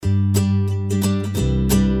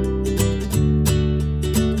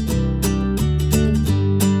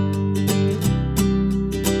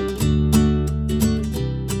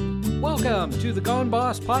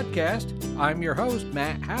Boss Podcast. I'm your host,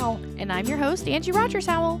 Matt Howell. And I'm your host, Angie Rogers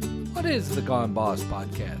Howell. What is the Gone Boss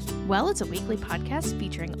Podcast? Well, it's a weekly podcast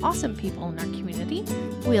featuring awesome people in our community.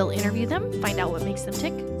 We'll interview them, find out what makes them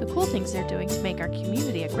tick, the cool things they're doing to make our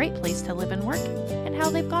community a great place to live and work, and how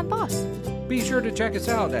they've gone boss. Be sure to check us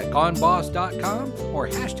out at goneboss.com or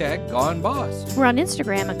hashtag GoneBoss. We're on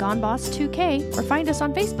Instagram at GoneBoss2K or find us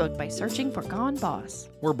on Facebook by searching for Gone Boss.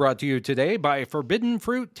 We're brought to you today by Forbidden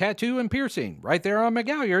Fruit Tattoo and Piercing, right there on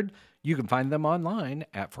McGalliard. You can find them online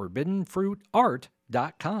at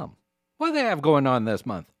forbiddenfruitart.com. What do they have going on this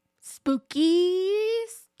month? Spooky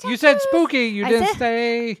tattoos. You said spooky. You didn't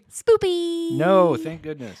say spoopy. No, thank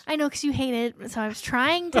goodness. I know, because you hate it. So I was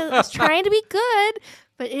trying to be good,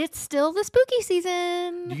 but it's still the spooky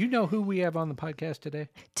season. Do you know who we have on the podcast today?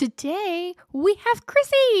 Today, we have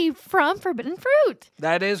Chrissy from Forbidden Fruit.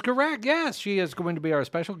 That is correct. Yes, she is going to be our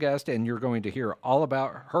special guest, and you're going to hear all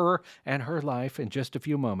about her and her life in just a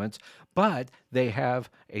few moments. But they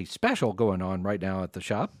have a special going on right now at the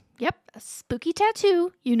shop. Yep, a spooky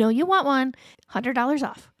tattoo. You know you want one. $100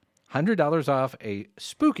 off. $100 off a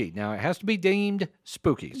spooky. Now, it has to be deemed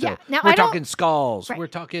spooky. So yeah. Now, we're talking skulls. Right. We're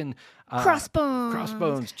talking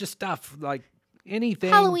crossbones. Just stuff like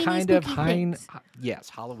anything Halloween-y, kind of spooky things. Yes,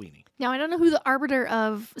 Halloween-y. Now, I don't know who the arbiter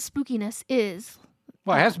of spookiness is.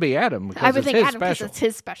 Well, it has to be Adam because I would it's think his Adam because special. it's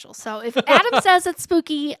his special. So if Adam says it's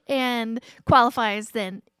spooky and qualifies,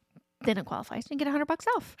 then it qualifies and get $100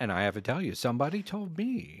 off. And I have to tell you, somebody told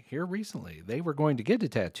me here recently they were going to get a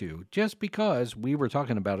tattoo just because we were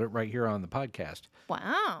talking about it right here on the podcast.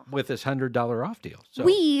 Wow. With this $100 off deal. So,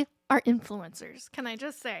 we are influencers. Can I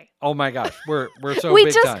just say? oh my gosh, we're so we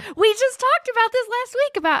big just time. we just talked about this last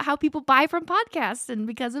week about how people buy from podcasts and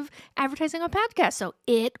because of advertising on podcasts. So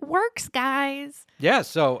it works, guys. Yeah,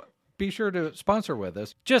 so be sure to sponsor with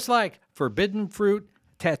us, just like Forbidden Fruit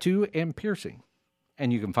Tattoo and Piercing.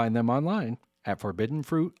 And you can find them online at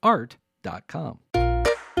forbiddenfruitart.com.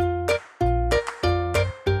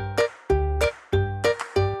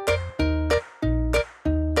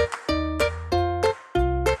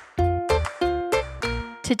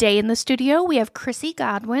 Today in the studio, we have Chrissy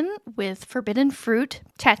Godwin with Forbidden Fruit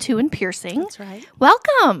Tattoo and Piercing. That's right.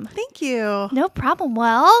 Welcome. Thank you. No problem.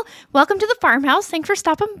 Well, welcome to the farmhouse. Thanks for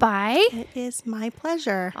stopping by. It is my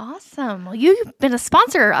pleasure. Awesome. Well, you've been a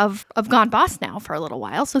sponsor of Gone Boss now for a little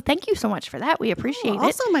while, so thank you so much for that. We appreciate it.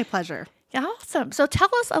 Also my pleasure. Awesome. So tell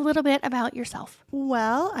us a little bit about yourself.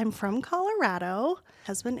 Well, I'm from Colorado.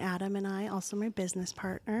 Husband Adam and I, also my business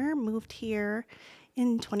partner, moved here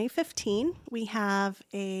in 2015. We have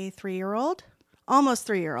a 3-year-old, almost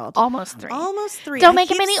 3-year-old. Almost 3. Almost 3. Don't make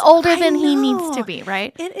him any older than he needs to be,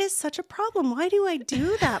 right? It is such a problem. Why do I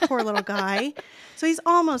do that, poor little guy? So he's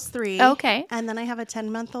almost 3. Okay. And then I have a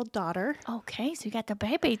 10-month-old daughter. Okay, so you got the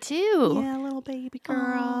baby too. Yeah, little baby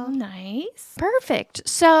girl. Oh, nice. Perfect.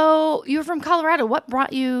 So you're from Colorado. What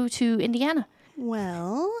brought you to Indiana?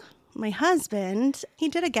 Well, my husband, he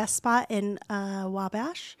did a guest spot in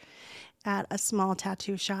Wabash at a small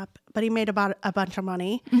tattoo shop, but he made about a bunch of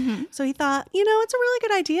money. Mm-hmm. So he thought, it's a really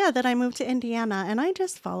good idea that I moved to Indiana, and I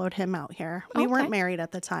just followed him out here. We weren't married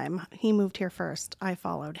at the time. He moved here first. I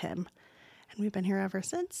followed him, and we've been here ever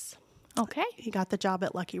since. Okay. He got the job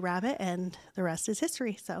at Lucky Rabbit, and the rest is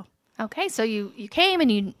history. So. Okay, so you came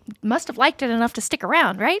and you must have liked it enough to stick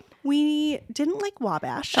around, right? We didn't like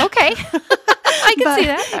Wabash. Okay. I can see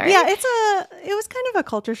that. All right. Yeah, it was kind of a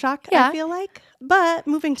culture shock, Yeah. I feel like. But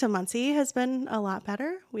moving to Muncie has been a lot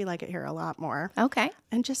better. We like it here a lot more. Okay.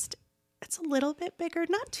 And just, it's a little bit bigger,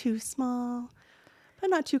 not too small, but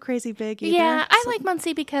not too crazy big either. Yeah, I like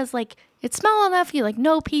Muncie because, it's small enough, you,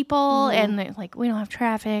 know people, and, we don't have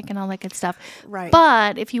traffic and all that good stuff. Right.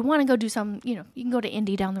 But if you want to go do some, you can go to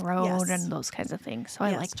Indy down the road and those kinds of things. So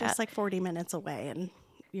I like that. Just 40 minutes away and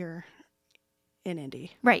you're in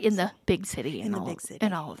Indy. Right, in the big city. In the big city.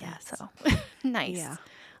 And all of that. So nice. Yeah.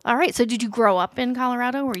 All right. So did you grow up in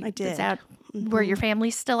Colorado? I did. Is that where your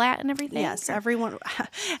family's still at and everything? Yes, everyone.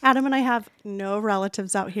 Adam and I have no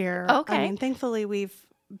relatives out here. Okay. I mean, thankfully, we've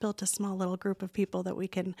built a small little group of people that we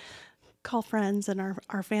can call friends and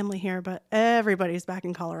our family here, but everybody's back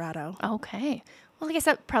in Colorado. Okay. Well, I guess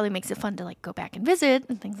that probably makes it fun to go back and visit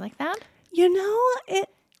and things like that.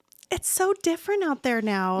 It's so different out there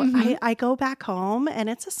now. Mm-hmm. I go back home and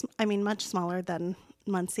it's much smaller than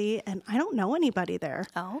Muncie, and I don't know anybody there.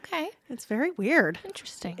 Oh, okay. It's very weird.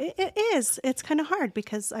 Interesting. It is. It's kind of hard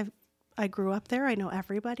because I grew up there. I know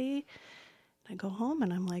everybody. I go home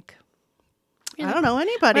and I'm like, I don't know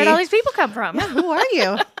anybody. Where'd all these people come from? Yeah, who are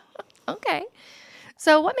you? Okay.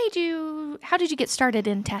 So how did you get started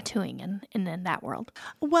in tattooing and in that world?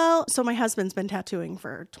 Well, so my husband's been tattooing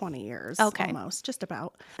for 20 years, almost, just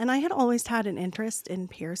about. And I had always had an interest in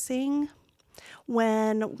piercing.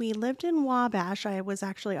 When we lived in Wabash, I was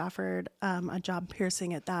actually offered a job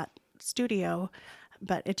piercing at that studio,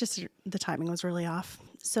 but the timing was really off.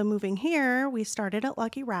 So moving here, we started at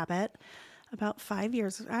Lucky Rabbit about 5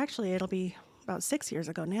 years. Actually, it'll be about 6 years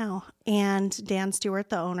ago now. And Dan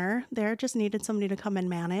Stewart, the owner there, just needed somebody to come and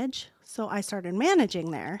manage. So I started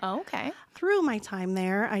managing there. Oh, okay. Through my time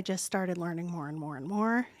there, I just started learning more and more and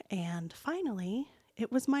more. And finally,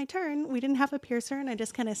 it was my turn. We didn't have a piercer, and I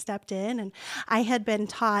just kind of stepped in. And I had been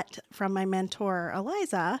taught from my mentor,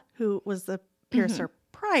 Eliza, who was the piercer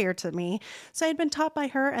prior to me. So I had been taught by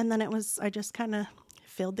her, and then I just kind of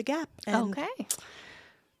filled the gap. And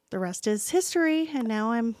the rest is history. And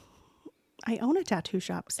now I own a tattoo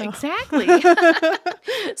shop. So. Exactly.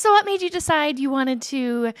 So what made you decide you wanted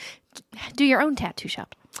to do your own tattoo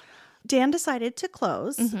shop? Dan decided to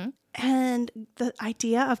close. And the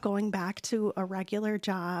idea of going back to a regular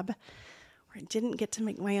job where I didn't get to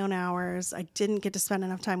make my own hours, I didn't get to spend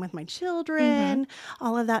enough time with my children,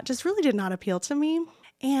 all of that just really did not appeal to me.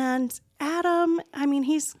 And Adam, I mean,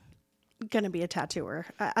 he's going to be a tattooer.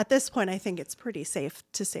 At this point, I think it's pretty safe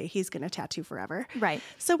to say he's going to tattoo forever. Right.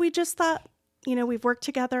 So we just thought, we've worked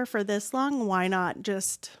together for this long. Why not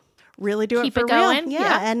just really do Keep it for it going? real?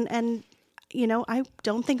 Yeah. And I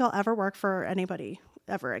don't think I'll ever work for anybody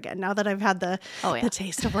ever again. Now that I've had the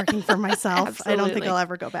taste of working for myself, I don't think I'll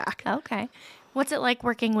ever go back. Okay. What's it like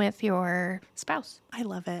working with your spouse? I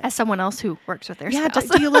love it. As someone else who works with their spouse.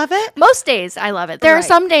 Yeah, do you love it? Most days I love it. There are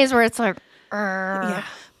some days where it's like,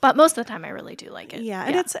 but most of the time I really do like it. Yeah.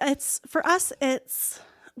 And it's for us,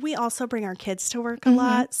 we also bring our kids to work a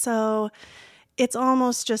lot. So it's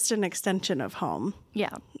almost just an extension of home.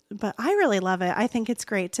 Yeah. But I really love it. I think it's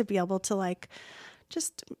great to be able to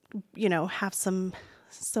just, have some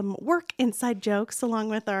work inside jokes along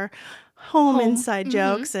with our home inside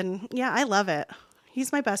jokes. And I love it.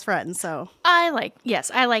 He's my best friend. So I like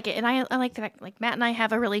it. And I like that. Like Matt and I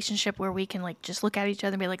have a relationship where we can just look at each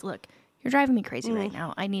other and be like, look, you're driving me crazy right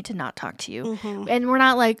now. I need to not talk to you. And we're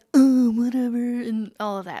not like, oh, whatever, and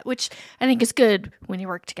all of that, which I think is good when you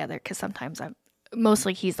work together, because sometimes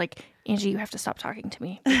he's like, Angie, you have to stop talking to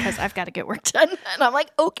me because I've got to get work done. And I'm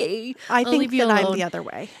like, okay, I think that I'm the other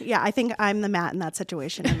way. Yeah, I think I'm the Matt in that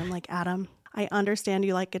situation. And I'm like, Adam, I understand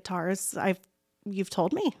you like guitars. You've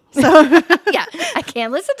told me. So yeah, I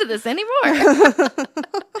can't listen to this anymore.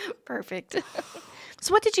 Perfect.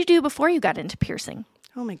 So what did you do before you got into piercing?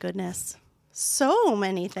 Oh, my goodness. So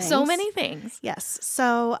many things. So many things. Yes.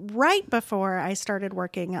 So right before I started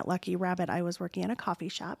working at Lucky Rabbit, I was working at a coffee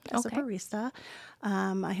shop as a barista.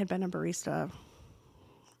 I had been a barista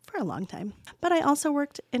for a long time. But I also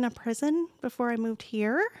worked in a prison before I moved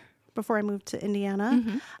here, before I moved to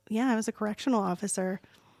Indiana. Yeah, I was a correctional officer.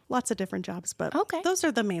 Lots of different jobs, but those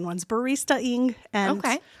are the main ones. Barista-ing and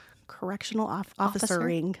correctional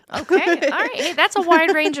officering. Okay. All right. Hey, that's a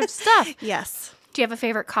wide range of stuff. Yes. Do you have a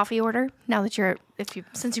favorite coffee order now that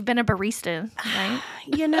since you've been a barista,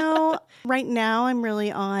 right? Right now I'm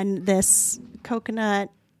really on this coconut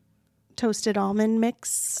toasted almond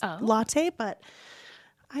mix latte, but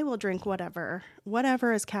I will drink whatever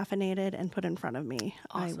is caffeinated and put in front of me.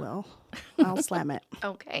 Awesome. I'll slam it.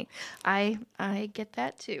 Okay. I get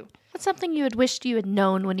that too. What's something you had wished you had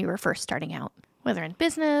known when you were first starting out, whether in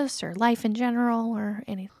business or life in general or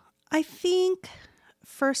anything? I think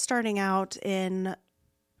first starting out in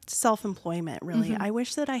self-employment, really, I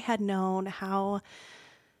wish that I had known how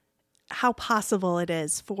possible it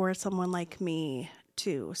is for someone like me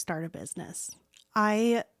to start a business.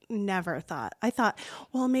 I never thought. I thought,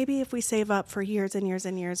 well, maybe if we save up for years and years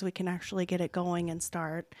and years, we can actually get it going and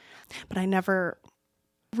start. But I never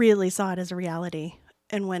really saw it as a reality.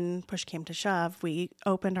 And when push came to shove, we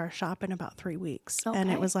opened our shop in about 3 weeks. Okay.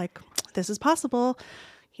 And it was like, this is possible.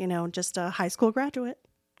 Just a high school graduate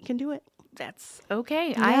can do it. That's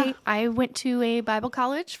okay. Yeah. I went to a Bible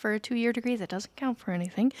college for a 2-year degree. That doesn't count for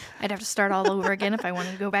anything. I'd have to start all over again if I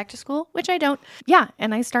wanted to go back to school, which I don't. Yeah,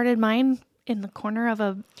 and I started mine in the corner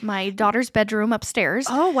of my daughter's bedroom upstairs.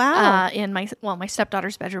 Oh, wow. In my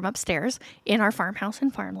stepdaughter's bedroom upstairs in our farmhouse in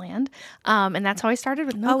farmland. And that's how I started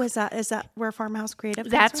with milk. Oh, is that where Farmhouse Creative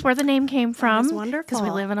comes That's from? where the name came from. That's wonderful. Because we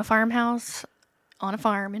live in a farmhouse on a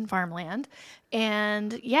farm in farmland.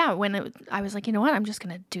 And yeah, I was like, you know what, I'm just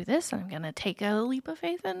going to do this. I'm going to take a leap of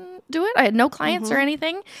faith and do it. I had no clients or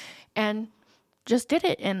anything and just did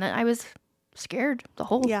it. And I was scared the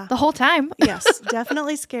whole time. Yes,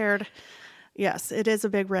 definitely scared. Yes, it is a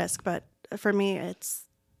big risk, but for me,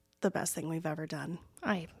 the best thing we've ever done.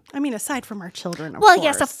 I mean, aside from our children, of Well, course.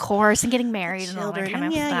 yes, of course, and getting married and all that Children, kind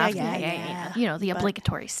of yeah, stuff. yeah. You know, the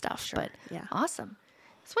obligatory stuff. But yeah. awesome.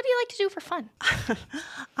 So what do you like to do for fun?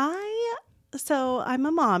 So I'm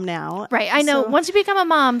a mom now. Right. I know. So, Once you become a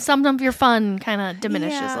mom, some of your fun kind of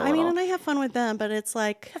diminishes yeah, a little. I mean, and I have fun with them, but it's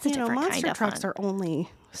like, That's a different monster kind of trucks fun. are only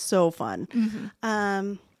so fun.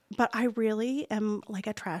 Mm-hmm. But I really am like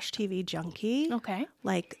a trash TV junkie. Okay.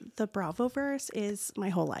 Like the Bravoverse is my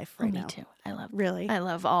whole life right now. Me too. Really? I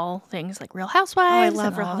love all things like Real Oh, I Housewives. love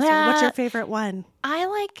and Real all Housewives. that. What's your favorite one? I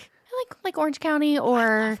like Orange County or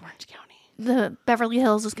Orange County. the Beverly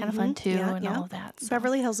Hills is kind of fun too, Yeah, and yeah. all of that. So.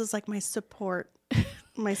 Beverly Hills is like my support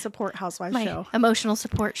housewife My show. emotional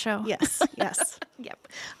support show. Yes, yes. Yep.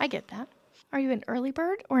 I get that. Are you an early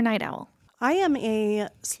bird or night owl? I am a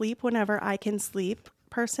sleep whenever I can sleep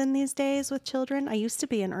person these days with children. I used to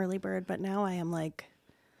be an early bird, but now I am like,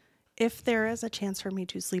 if there is a chance for me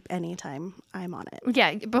to sleep anytime, I'm on it.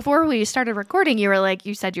 Yeah. Before we started recording,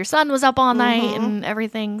 you said your son was up all night and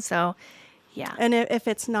everything. So, yeah. And if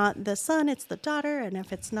it's not the son, it's the daughter. And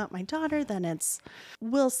if it's not my daughter, then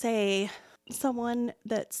we'll say someone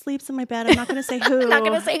that sleeps in my bed. I'm not going to say who. Not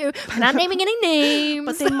going to say who. We're not naming any names.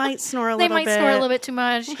 But they might snore a They little bit. might snore a little bit too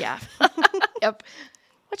much. Yeah. Yep.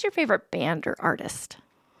 What's your favorite band or artist?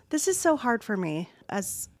 This is so hard for me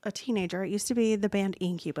as a teenager. It used to be the band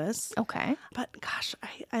Incubus. Okay. But gosh,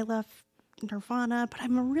 I love Nirvana, but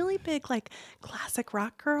I'm a really big like classic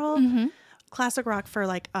rock girl. Mm-hmm. Classic rock for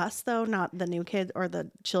like us though, not the new kids or the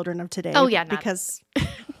children of today. Oh, yeah, because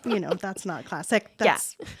that's not classic.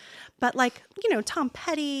 That's, But like Tom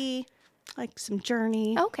Petty, like some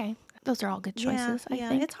Journey. Okay. Those are all good choices, I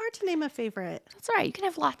think. It's hard to name a favorite. That's all right. You can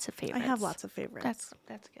have lots of favorites. I have lots of favorites.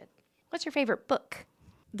 That's good. What's your favorite book?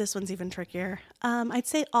 This one's even trickier. I'd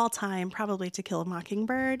say all time, probably To Kill a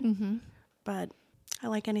Mockingbird. Mm-hmm. But I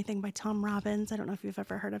like anything by Tom Robbins. I don't know if you've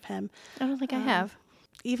ever heard of him. I don't think I have.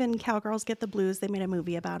 Even Cowgirls Get the Blues. They made a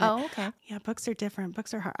movie about it. Oh, okay. Yeah, books are different.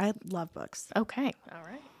 Books are hard. I love books. Okay. All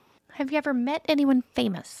right. Have you ever met anyone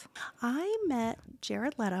famous? I met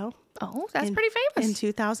Jared Leto. Oh, that's pretty famous. In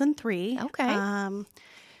 2003. Okay.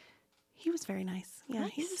 He was very nice. Yeah,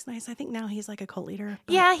 he was nice. I think now he's like a cult leader.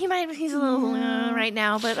 Yeah, he's a little right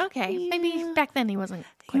now, but okay. Yeah. Maybe back then he wasn't.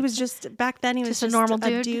 He was just, back then he was just a normal a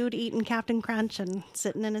dude? dude eating Captain Crunch and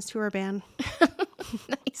sitting in his tour van.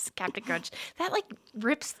 Nice. Captain Crunch. That like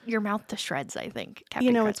rips your mouth to shreds, I think.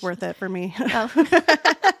 Captain Crunch. It's worth it for me. Oh.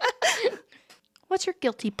 What's your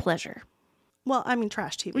guilty pleasure? Well, I mean,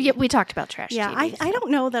 trash TV. Yeah, we talked about trash TV. Yeah, I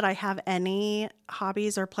don't know that I have any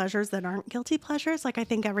hobbies or pleasures that aren't guilty pleasures. Like, I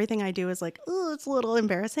think everything I do is like, oh, it's a little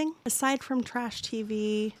embarrassing. Aside from trash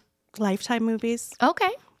TV, Lifetime movies.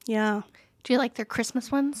 Okay. Yeah. Do you like their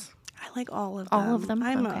Christmas ones? I like all of them. All of them?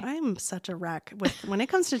 Okay. I'm such a wreck with when it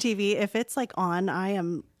comes to TV. If it's like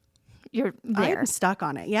on, You're there. I'm stuck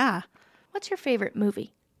on it. Yeah. What's your favorite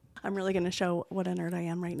movie? I'm really going to show what a nerd I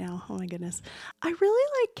am right now. Oh my goodness. I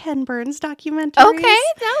really like Ken Burns documentaries. Okay.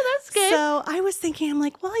 No, that's good. So I was thinking, I'm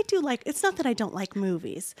like, well, I do like, it's not that I don't like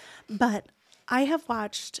movies, but I have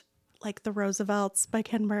watched like The Roosevelts by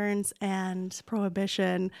Ken Burns and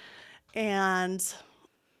Prohibition and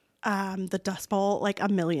The Dust Bowl like a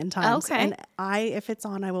million times. Okay. And if it's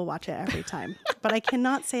on, I will watch it every time. But I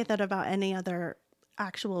cannot say that about any other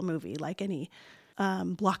actual movie, like any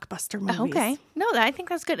blockbuster movies. Okay. No, I think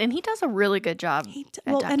that's good. And he does a really good job.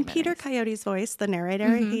 And Peter Coyote's voice, the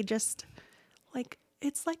narrator, he just like,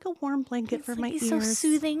 it's like a warm blanket for my ears. He's so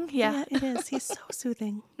soothing. Yeah. It is. He's so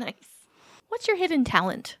soothing. Nice. What's your hidden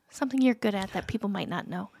talent? Something you're good at that people might not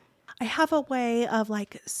know? I have a way of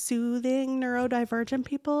like soothing neurodivergent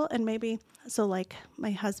people, and maybe so like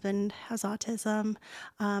my husband has autism.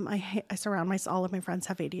 I surround all of my friends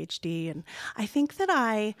have ADHD, and I think that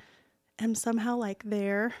I am somehow like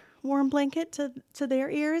their warm blanket to their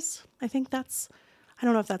ears. I think that's, I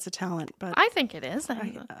don't know if that's a talent, but I think it is.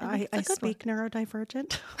 I speak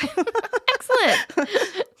neurodivergent.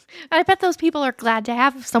 Excellent. I bet those people are glad to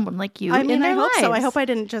have someone like you in their I hope lives. so. I hope I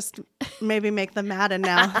didn't just maybe make them mad, and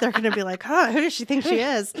now they're going to be like, "Oh, who does she think she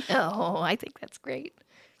is?" Oh, I think that's great.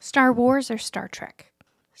 Star Wars or Star Trek?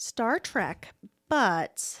 Star Trek,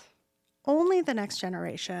 but only The Next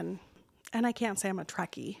Generation. And I can't say I'm a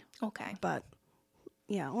Trekkie. Okay. But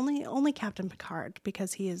yeah, only Captain Picard,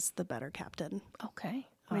 because he is the better captain. Okay.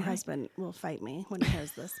 My husband will fight me when he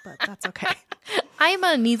hears this, but that's okay. I'm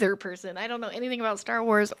a neither person. I don't know anything about Star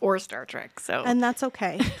Wars or Star Trek, so. And that's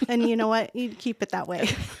okay. And you know what? You keep it that way.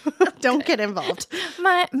 Don't get involved.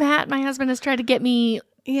 My husband has tried to get me.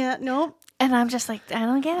 Yeah, no. And I'm just like, I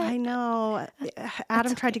don't get it. I know.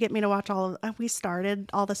 Adam tried to get me to watch we started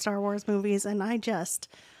all the Star Wars movies, and I just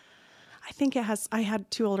I think it has. I had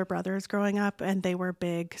 2 older brothers growing up, and they were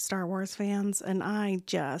big Star Wars fans, and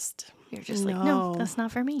You're just like, no, that's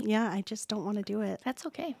not for me. Yeah, I just don't want to do it. That's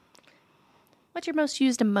okay. What's your most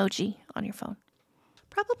used emoji on your phone?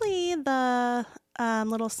 Probably the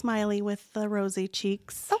little smiley with the rosy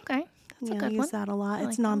cheeks. Okay. That's a good I use one. that a lot. I It's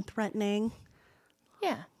like that. non-threatening.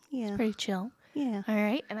 Yeah. Yeah. It's pretty chill. Yeah. All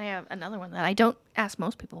right. And I have another one that I don't ask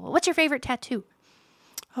most people. What's your favorite tattoo?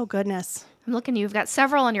 Oh, goodness. I'm looking. You've got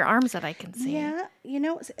several on your arms that I can see. Yeah,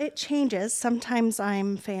 it changes. Sometimes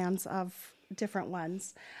I'm fans of different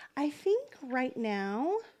ones. I think right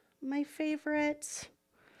now my favorite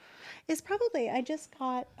is probably, I just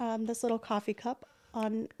got this little coffee cup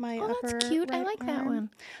on my upper that's cute. I right like that arm. one.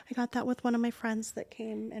 I got that with one of my friends that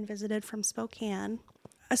came and visited from Spokane.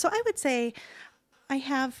 So I would say I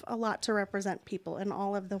have a lot to represent people, and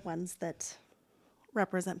all of the ones that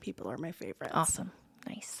represent people are my favorites. Awesome.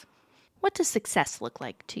 Nice. What does success look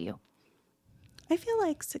like to you? I feel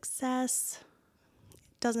like success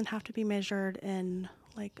doesn't have to be measured in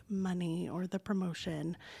like money or the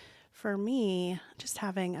promotion. For me, just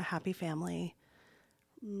having a happy family,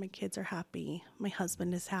 my kids are happy, my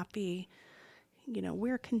husband is happy,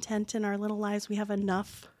 we're content in our little lives. We have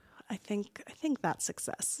enough. I think that's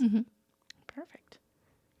success. Mm-hmm. Perfect.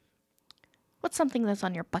 What's something that's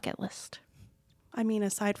on your bucket list? I mean,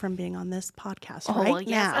 aside from being on this podcast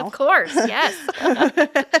yes, now. of course. Yes.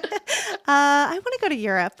 I want to go to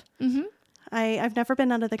Europe. Mm-hmm. I've never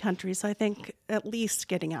been out of the country, so I think at least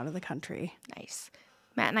getting out of the country. Nice.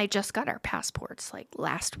 Matt and I just got our passports like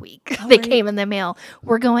last week. Oh, They came in the mail.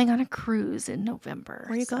 We're going on a cruise in November.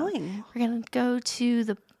 Where are you going? We're going to go to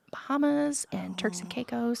the Bahamas and Turks and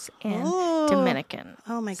Caicos and Oh. Dominican.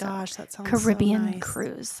 Oh my So, gosh, that sounds Caribbean so nice.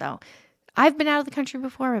 cruise. So I've been out of the country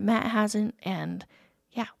before, but Matt hasn't. And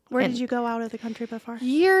yeah. Where And did you go out of the country before?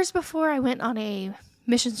 years before, I went on a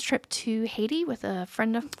missions trip to Haiti with a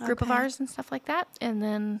group of Okay. ours and stuff like that. And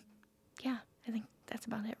then, yeah, I think that's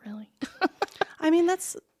about it, really. I mean,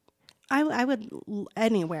 I would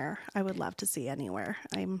anywhere. I would love to see anywhere.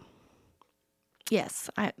 Yes,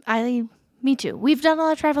 me too. We've done a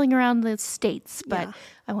lot of traveling around the States, but Yeah.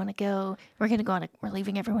 I want to go. We're going to go we're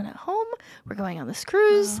leaving everyone at home. We're going on this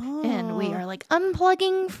cruise, and we are like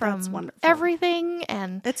unplugging That's from wonderful. everything.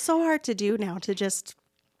 And It's so hard to do now to just,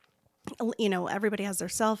 everybody has their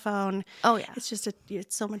cell phone. oh yeah, It's just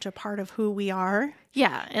it's so much a part of who we are.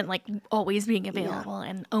 yeah, and like always being available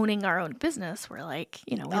and owning our own business. We're like,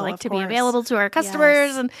 we Oh, like of to be course. available to our customers,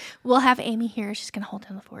 Yes. and we'll have Amy here. She's going to hold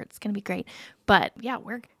down the fort. It's going to be great. But yeah,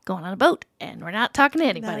 we're going on a boat, and we're not talking to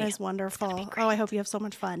anybody. That is wonderful. Oh, I hope you have so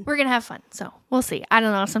much fun. We're going to have fun. So we'll see. I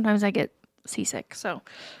don't know. Sometimes I get seasick. So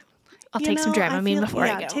I'll take some Dramamine before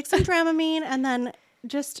I go. Take some Dramamine, and then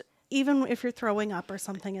just even if you're throwing up or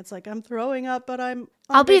something, it's like, I'm throwing up, but I'm on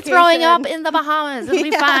I'll be throwing up vacation. in the Bahamas. It'll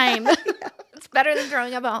be fine. It's better than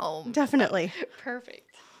throwing up at home. Definitely. Perfect.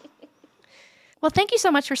 Well, thank you so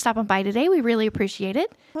much for stopping by today. We really appreciate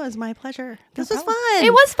it. It was my pleasure. This No was problem. fun.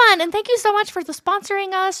 It was fun. And thank you so much for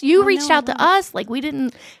sponsoring us. You reached no, out to us. Like, we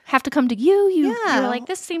didn't have to come to you. You Yeah. were like,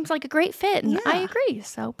 this seems like a great fit. And I Yeah. agree.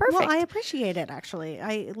 So perfect. Well, I appreciate it, actually.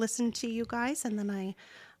 I listened to you guys, and then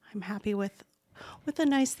I'm happy with the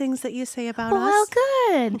nice things that you say about Well, us.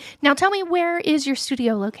 good. Now tell me, where is your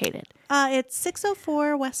studio located? It's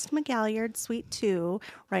 604 West McGalliard, Suite 2,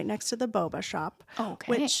 right next to the Boba Shop. Okay.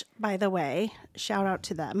 Which, by the way, shout out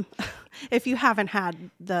to them. If you haven't had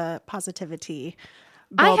the Positivity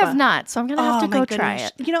I boba. have not, so I'm going to have to my go try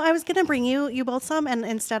goodness. it. I was going to bring you both some, and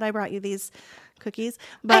instead I brought you these cookies.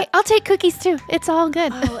 But I'll take cookies too. It's all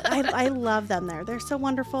good. I love them there. They're so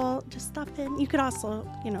wonderful. Just stop in. You could also,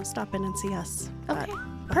 stop in and see us. Okay.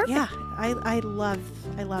 But Perfect. yeah, I love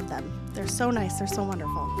them. They're so nice. They're so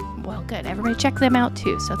wonderful. Well, good. Everybody check them out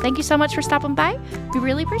too. So thank you so much for stopping by. We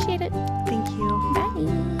really appreciate it. Thank you. Bye.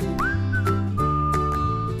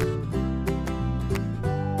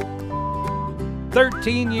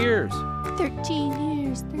 13 years. 13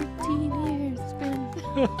 years. 13 years. It's been...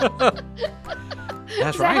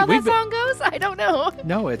 That's Is that right. how that song goes? I don't know.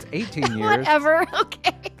 No, it's 18 years. Whatever.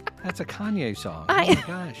 Okay. That's a Kanye song. I- Oh my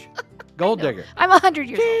gosh. Gold Digger. I'm 100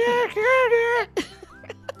 years old.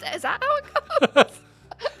 Is that how it goes?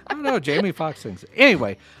 I don't know. Jamie Foxx sings.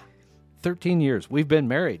 Anyway, 13 years. We've been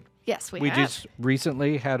married. Yes, We have. just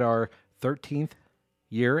recently had our 13th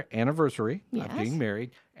year anniversary Yes. of being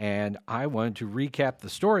married. And I wanted to recap the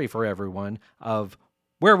story for everyone of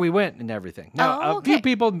where we went and everything. Now, Oh, a few okay.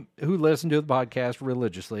 people who listen to the podcast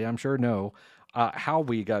religiously, I'm sure know how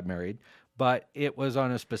we got married. But it was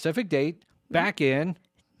on a specific date back in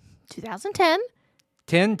 2010.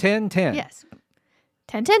 10-10-10. Yes.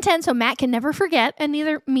 10, 10, 10, so Matt can never forget, and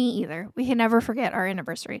neither me either. We can never forget our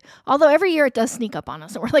anniversary. Although every year it does sneak up on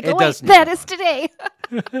us, and we're like, It oh, does wait, sneak that up is on today.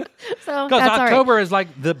 So Because that's October is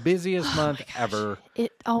like the busiest month ever.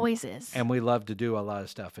 It always is. And we love to do a lot of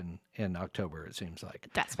stuff in October, it seems like.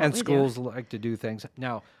 That's what And we do. schools like to do things.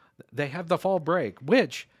 Now, they have the fall break,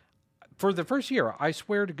 which for the first year, I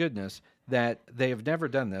swear to goodness that they have never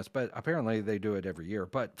done this, but apparently they do it every year.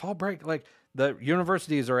 But fall break, like the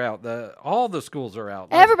universities are out, all the schools are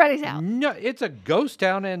out. Like, Everybody's out. No, it's a ghost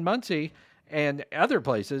town in Muncie and other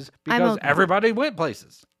places I'm because okay. everybody went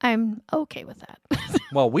places. I'm okay with that.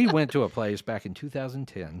 Well, we went to a place back in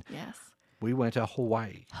 2010. Yes. We went to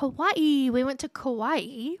Hawaii. Hawaii. We went to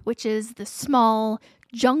Kauai, which is the small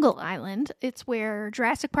jungle island. It's where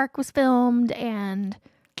Jurassic Park was filmed and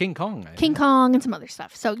King Kong. King Kong and some other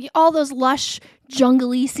stuff. So all those lush,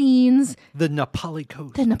 jungly scenes. The Nepali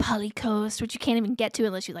coast. The Nepali coast, which you can't even get to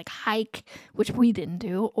unless you like hike, which we didn't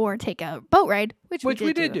do, or take a boat ride, which we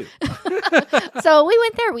did do. So we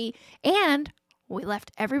went there. We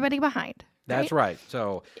left everybody behind. That's right.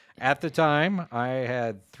 So at the time, I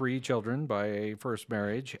had 3 children by first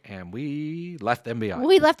marriage, and we left them behind.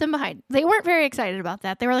 We left them behind. They weren't very excited about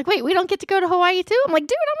that. They were like, wait, we don't get to go to Hawaii too? I'm like,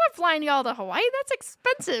 dude, I'm not flying y'all to Hawaii. That's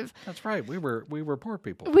expensive. That's right. We were poor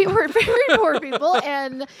people. We were very poor people,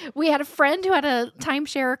 and we had a friend who had a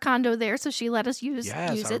timeshare condo there, so she let us use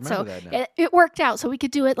I it. So remember that now. it worked out. So we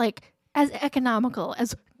could do it like as economical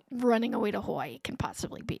as running away to Hawaii can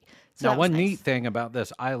possibly be. So Now, that was one nice. neat thing about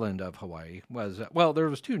this island of Hawaii was, well, there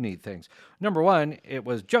was 2 neat things. Number one, it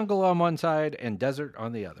was jungle on one side and desert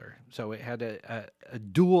on the other. So it had a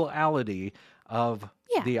duality of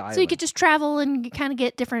the island. So you could just travel and kind of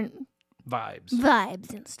get different vibes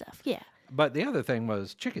and stuff. Yeah. But the other thing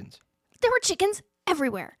was chickens. There were chickens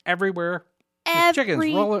everywhere. Everywhere. Just chickens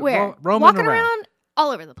Everywhere. roaming Walking around.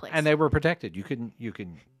 all over the place. And they were protected.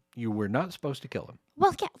 You were not supposed to kill them.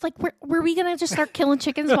 Well, yeah, like were we gonna just start killing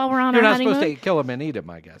chickens while we're on You're our not honeymoon? supposed to kill them and eat them,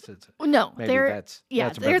 I guess. No, Maybe they're that's a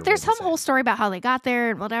better there's way to some say whole it. story about how they got there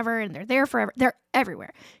and whatever, and they're there forever. They're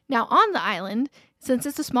everywhere. Now on the island, since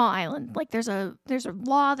it's a small island, like there's a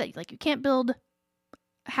law that like you can't build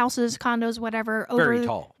houses, condos, whatever over Very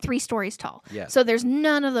tall. 3 stories tall. Yes. So there's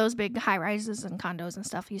none of those big high rises and condos and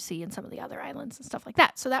stuff you see in some of the other islands and stuff like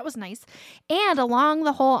that. So that was nice. And along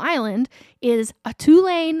the whole island is a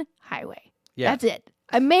 2-lane highway. Yeah. That's it.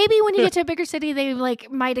 Maybe when you get to a bigger city, they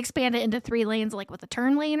like might expand it into 3 lanes, like with a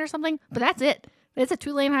turn lane or something. But that's it. It's a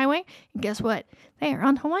 2-lane highway. And guess what? They are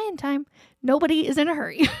on Hawaiian time. Nobody is in a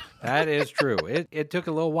hurry. That is true. It took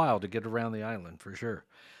a little while to get around the island for sure.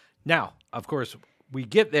 Now, of course, we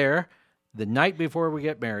get there the night before we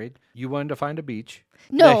get married. You wanted to find a beach.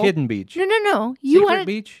 No. The hidden beach. No. You Secret wanted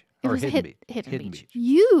beach it or was a hidden beach? hidden beach.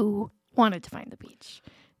 You wanted to find the beach.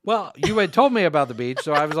 Well, you had told me about the beach,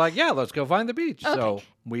 so I was like, yeah, let's go find the beach. So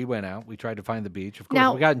we went out. We tried to find the beach. Of course,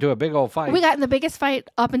 Now, we got into a big old fight We got in the biggest fight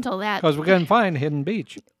up until that. because we couldn't find hidden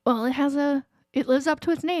beach. Well, it lives up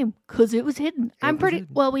to its name because it was hidden. hidden.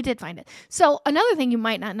 Well, we did find it. So another thing you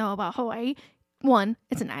might not know about Hawaii, one,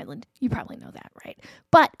 it's an island. You probably know that, right?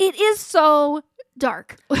 But it is so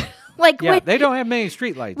dark. Yeah, they don't have many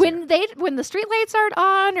streetlights. when the street lights aren't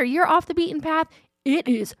on or you're off the beaten path, it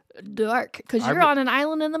is dark because you're on an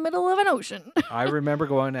island in the middle of an ocean. I remember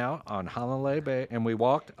going out on Honolulu Bay, and we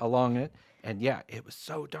walked along it, and yeah, it was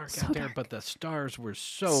so dark out there, but the stars were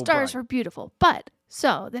so Stars bright. were beautiful. But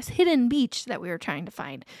so this hidden beach that we were trying to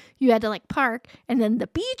find, you had to like park, and then the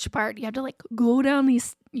beach part, you had to like go down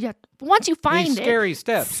these. Once you find These it, scary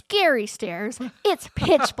steps. scary stairs. It's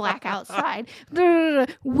pitch black outside.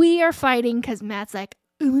 We are fighting because Matt's like,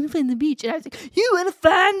 I want to find the beach, and I was like, you want to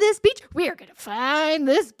find this beach? We are gonna find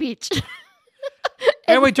this beach.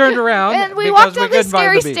 And we turned around and we because walked we up these couldn't find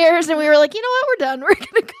scary the beach. stairs, and we were like, you know what? We're done. We're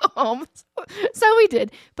gonna go home. So we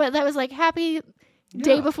did. But that was like happy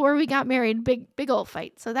day Yeah. before we got married. Big old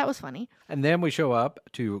fight. So that was funny. And then we show up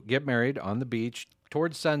to get married on the beach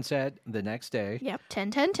towards sunset the next day. Yep.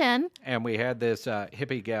 10, 10, 10. And we had this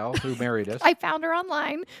hippie gal who married us. I found her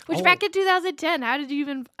online, which Oh. back in 2010, how did you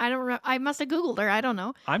even, I don't remember. I must have Googled her. I don't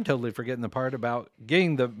know. I'm totally forgetting the part about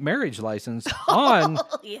getting the marriage license on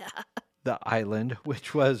Oh, yeah. the island,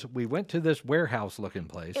 which was we went to this warehouse looking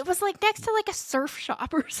place. It was like next to like a surf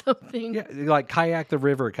shop or something. Yeah, like kayak the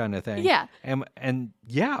river kind of thing. Yeah. And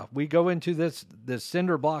yeah, we go into this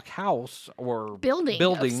cinder block house or Building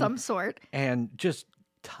of some sort. and just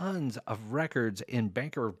tons of records in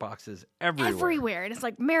banker boxes everywhere. Everywhere. And it's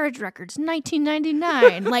like marriage records,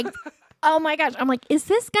 1999. Like Oh my gosh. I'm like, is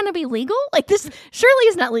this going to be legal? Like, this surely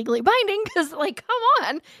is not legally binding because, like, come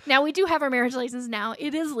on. Now, we do have our marriage license now.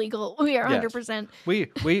 It is legal. We are 100%.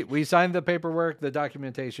 We signed the paperwork, the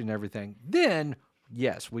documentation, everything. Then,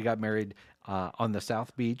 yes, we got married on the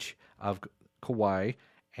South Beach of Kauai.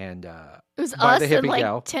 And it was us and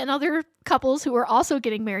like 10 other couples who were also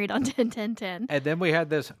getting married on 10-10-10. And then we had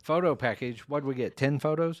this photo package. What did we get? 10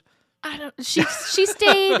 photos? I don't. She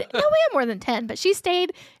stayed. No, we had more than 10, but she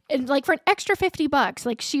stayed, and like for an extra $50,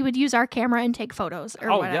 like she would use our camera and take photos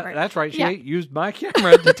or whatever. Yeah, that's right. She used my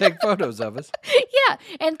camera to take photos of us. Yeah,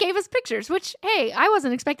 and gave us pictures. Which, hey, I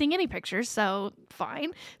wasn't expecting any pictures, so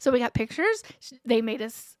fine. So we got pictures. They made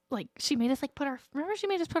us. Like, she made us, like, remember she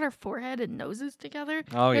made us put our forehead and noses together?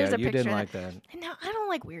 Oh, yeah, you didn't like that. No, I don't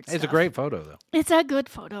like weird stuff. It's a great photo, though. It's a good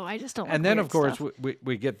photo. I just don't like And then, weird of course, stuff.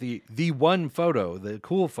 we get the one photo, the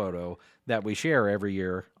cool photo that we share every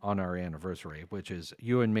year on our anniversary, which is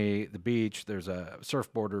you and me, the beach, there's a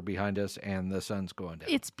surfboarder behind us, and the sun's going down.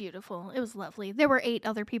 It's beautiful. It was lovely. There were 8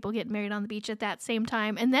 other people getting married on the beach at that same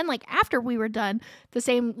time. And then, like, after we were done, the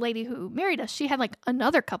same lady who married us, she had, like,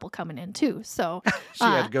 another couple coming in, too. So she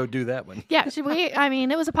had to go do that one. Yeah,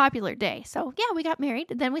 it was a popular day. So, yeah, we got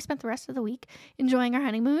married. And then we spent the rest of the week enjoying our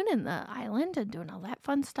honeymoon in the island and doing all that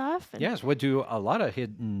fun stuff. And yes, went to a lot of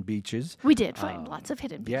hidden beaches. We did find lots of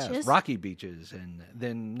hidden beaches. Yes, rocky beaches and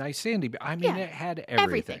then nice sandy. I mean, it had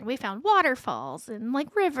everything. We found waterfalls and,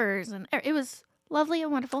 like, rivers. And it was lovely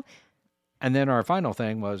and wonderful. And then our final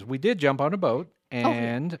thing was we did jump on a boat.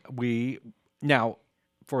 And now,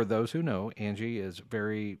 for those who know, Angie is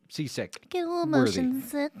very seasick. Get a little motion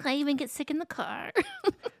sick. I even get sick in the car.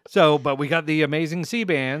 But we got the amazing sea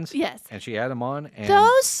bands. Yes. And she had them on. And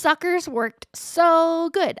those suckers worked so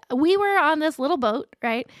good. We were on this little boat,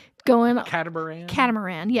 right? Going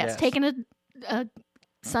Catamaran, yes. Taking a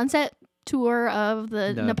sunset tour of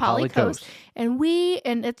the Nepali coast. And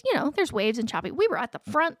it's, there's waves and choppy. We were at the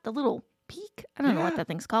front, the little peak. I don't know what that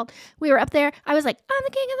thing's called. We were up there. I was like, I'm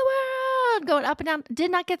the king of the world, going up and down.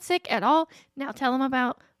 Did not get sick at all. Now tell them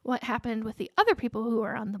about what happened with the other people who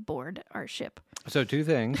were on the board our ship. So 2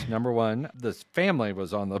 things. Number 1, this family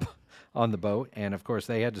was on the boat, and of course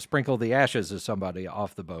they had to sprinkle the ashes of somebody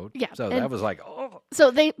off the boat. Yeah. So that was like, oh. So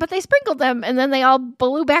they sprinkled them, and then they all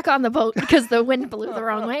blew back on the boat because the wind blew the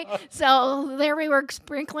wrong way. So there we were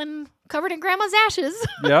sprinkling, covered in Grandma's ashes.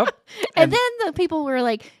 Yep. and then the people were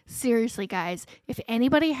like, seriously, guys, if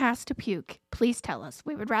anybody has to puke, please tell us.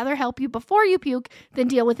 We would rather help you before you puke than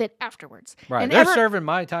deal with it afterwards. Right. And they're serving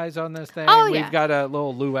Mai Tais on this thing. Oh, We've got a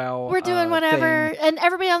little luau. We're doing whatever. Thing. And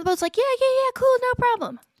everybody on the boat's like, yeah, cool, no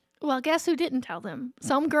problem. Well, guess who didn't tell them?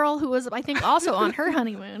 Some girl who was, I think, also on her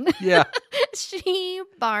honeymoon. Yeah. She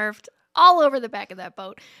barfed all over the back of that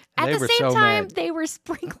boat. At the same time, they were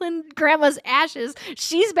sprinkling Grandma's ashes.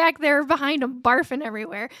 She's back there behind them, barfing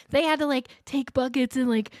everywhere. They had to, like, take buckets and,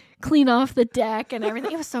 like, clean off the deck and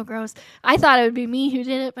everything. It was so gross. I thought it would be me who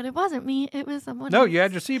did it, but it wasn't me. It was someone else. You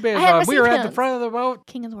had your sea bands on. We were at the front of the boat.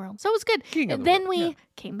 King of the world. So it was good. Then we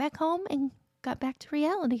came back home and got back to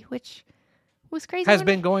reality, which was crazy. Has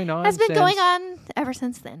been going on ever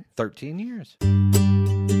since then. 13 years.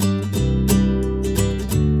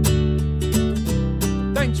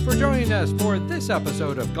 Thanks for joining us for this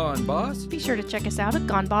episode of Gone Boss. Be sure to check us out at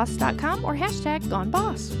goneboss.com or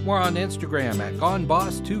 #GoneBoss. We're on Instagram at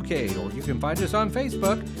GoneBoss2K, or you can find us on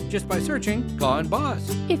Facebook just by searching Gone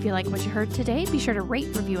Boss. If you like what you heard today, be sure to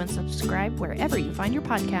rate, review, and subscribe wherever you find your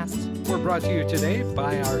podcasts. We're brought to you today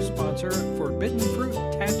by our sponsor, Forbidden Fruit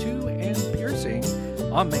Tattoo and Piercing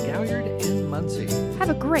on McGalliard in Muncie. Have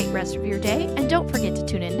a great rest of your day, and don't forget to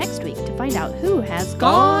tune in next week to find out who has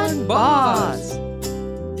gone boss.